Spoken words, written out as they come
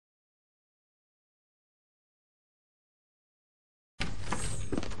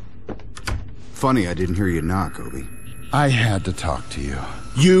Funny, I didn't hear you knock, Obi. I had to talk to you.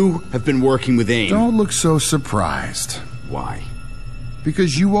 You have been working with AIM. Don't look so surprised. Why?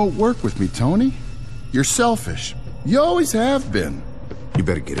 Because you won't work with me, Tony. You're selfish. You always have been. You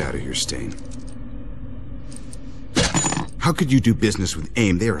better get out of here, Stain. How could you do business with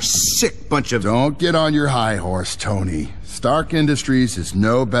AIM? They're a sick bunch of... Don't get on your high horse, Tony. Stark Industries is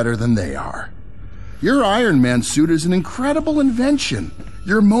no better than they are. Your Iron Man suit is an incredible invention.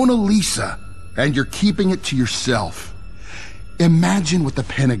 You're Mona Lisa, and you're keeping it to yourself. Imagine what the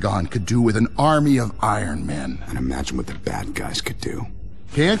Pentagon could do with an army of Iron Men. And imagine what the bad guys could do.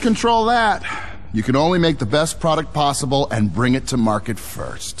 Can't control that. You can only make the best product possible and bring it to market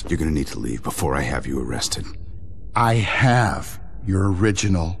first. You're gonna need to leave before I have you arrested. I have your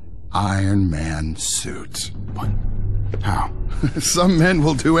original Iron Man suit. What? How? Some men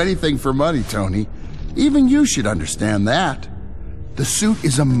will do anything for money, Tony. Even you should understand that. The suit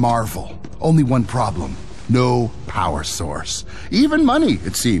is a marvel. Only one problem. No power source. Even money,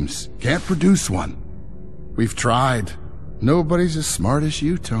 it seems, can't produce one. We've tried. Nobody's as smart as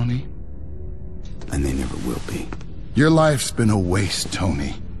you, Tony. And they never will be. Your life's been a waste,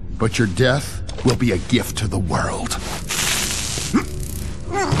 Tony. But your death will be a gift to the world.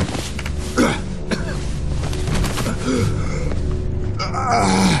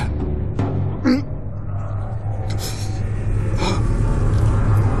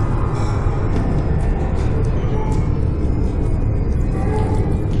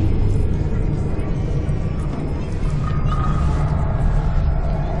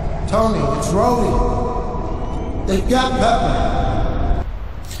 Tony, it's Rhodey. They've got Pepper.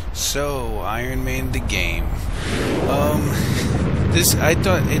 So, Iron Man the game. This, I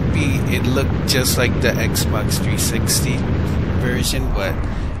thought it looked just like the Xbox 360 version, but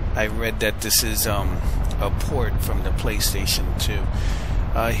I read that this is a port from the PlayStation 2.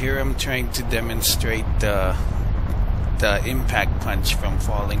 Here I'm trying to demonstrate the impact punch from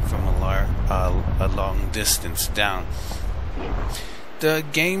falling from a long distance down. The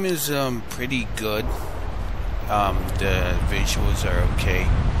game is pretty good. The visuals are okay.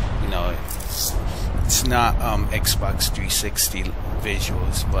 You know, it's not Xbox 360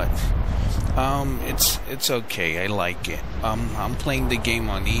 visuals, but it's okay. I like it. I'm playing the game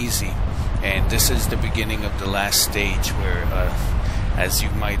on easy, and this is the beginning of the last stage where, as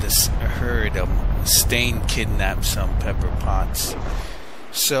you might have heard, Stain kidnapped some Pepper Potts.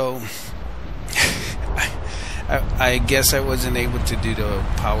 So I guess I wasn't able to do the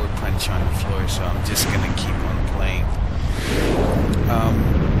power punch on the floor, so I'm just gonna keep on playing.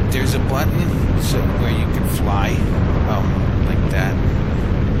 There's a button where you can fly, like that,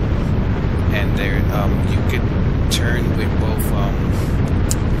 and there you could turn with both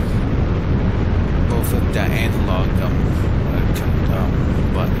of the analog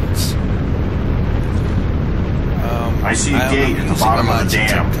buttons. I see a gate at the bottom of the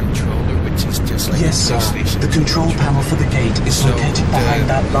dam. Controller, which is just like yes, sir. The control panel for the gate is located behind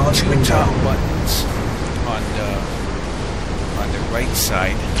that large window. Top buttons on the right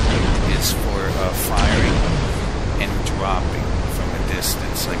side is for firing and dropping from a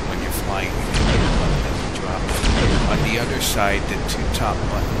distance, like when you're flying, you can hit a button and drop. On the other side, the two top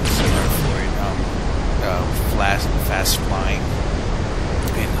buttons are for fast flying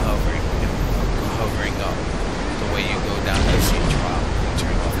and hovering up. The way you go down as you drop, you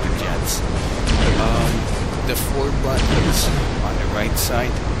turn off the jets. The 4 buttons on the right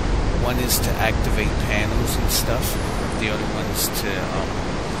side, one is to activate panels and stuff. The other one's to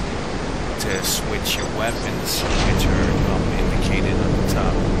switch your weapons, which are indicated on the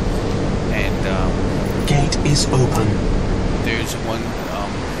top. And gate is open. There's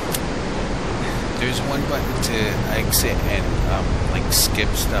one button to exit and like skip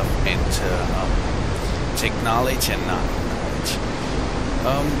stuff and to take knowledge and not knowledge.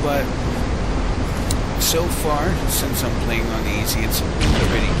 But so far, since I'm playing on easy, it's been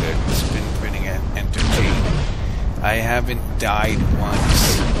pretty good. It's been pretty entertaining. I haven't died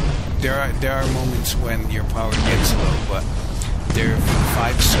once. There are moments when your power gets low, but there are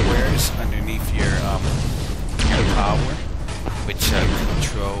 5 squares underneath your power, which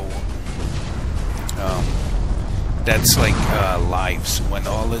control. That's like lives. When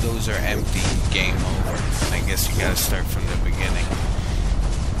all of those are empty, game over. I guess you gotta start from the beginning.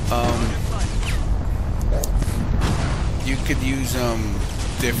 You could use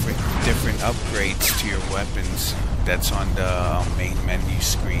different upgrades to your weapons. That's on the main menu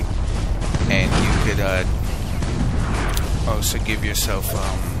screen, and you could also give yourself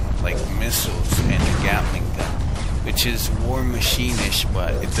like missiles and a Gatling gun, which is War Machine-ish,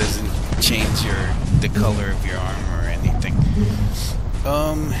 but it doesn't change the color of your armor or anything.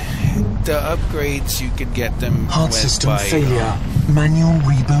 The upgrades you could get them Hard system failure. Manual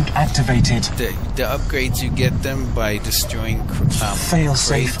reboot activated. The upgrades you get them by destroying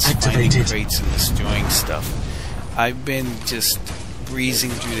fail-safe activated. Crates and destroying stuff. I've been just breezing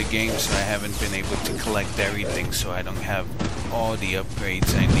through the game, so I haven't been able to collect everything, so I don't have all the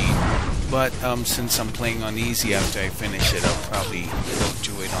upgrades I need. But since I'm playing on easy, after I finish it, I'll probably go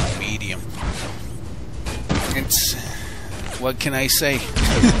through it on medium. It's... what can I say?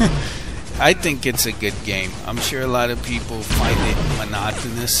 I think it's a good game. I'm sure a lot of people find it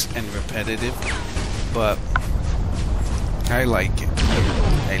monotonous and repetitive, but I like it.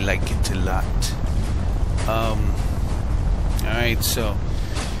 I like it a lot. Alright, so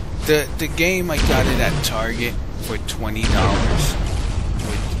the game, I got it at Target for $20.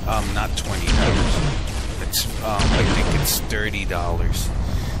 Not $20. It's I think it's $30.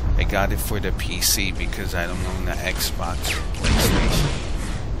 I got it for the PC because I don't own the Xbox or PlayStation.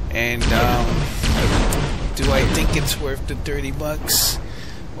 And do I think it's worth the $30?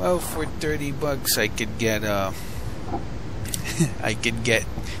 Well, for $30 I could get I could get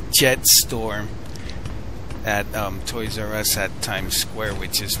Jetstorm at Toys R Us at Times Square,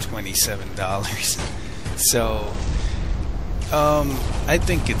 which is $27. So I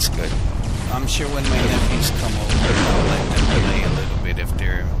think it's good. I'm sure when my nephews come over, I'll let them play a little bit if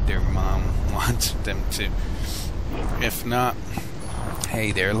their mom wants them to. If not,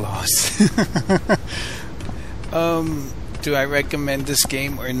 hey, they're lost. Do I recommend this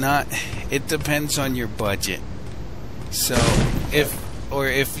game or not? It depends on your budget. So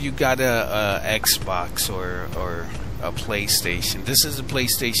if you got a Xbox or a PlayStation, this is a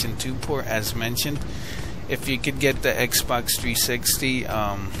PlayStation 2 port as mentioned. If you could get the Xbox 360,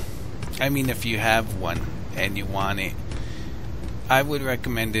 I mean, if you have one and you want it, I would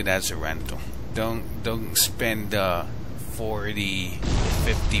recommend it as a rental. Don't spend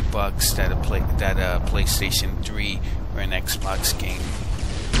 $40-50 that a PlayStation 3 or an Xbox game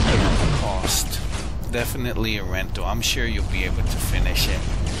cost. Definitely a rental. I'm sure you'll be able to finish it.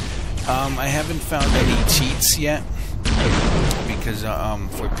 I haven't found any cheats yet, because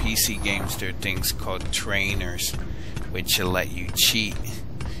for PC games there are things called trainers which will let you cheat.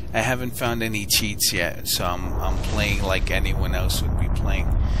 I haven't found any cheats yet, so I'm playing like anyone else would be playing.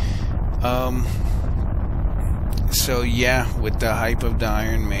 So yeah, with the hype of the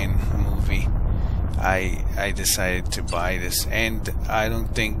Iron Man movie, I decided to buy this, and I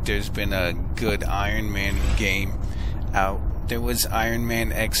don't think there's been a good Iron Man game out. There was Iron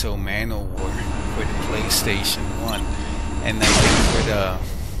Man Exo Manowar for the PlayStation 1, and I think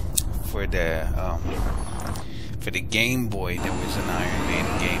for the Game Boy there was an Iron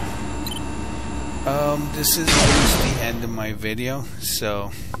Man game. This is almost the end of my video,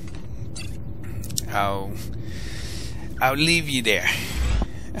 so I'll leave you there.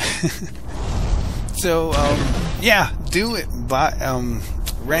 So yeah, do it. Buy,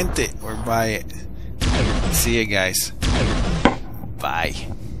 rent it or buy it. See you guys. Bye.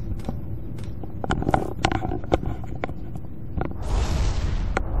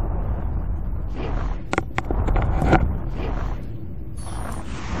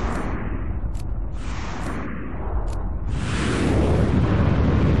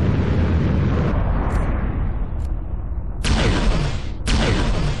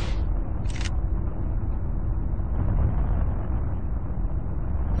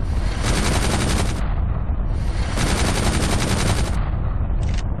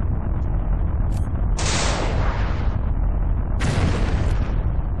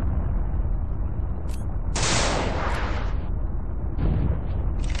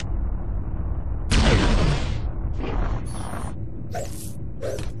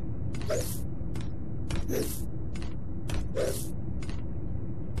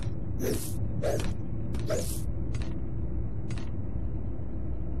 Yes.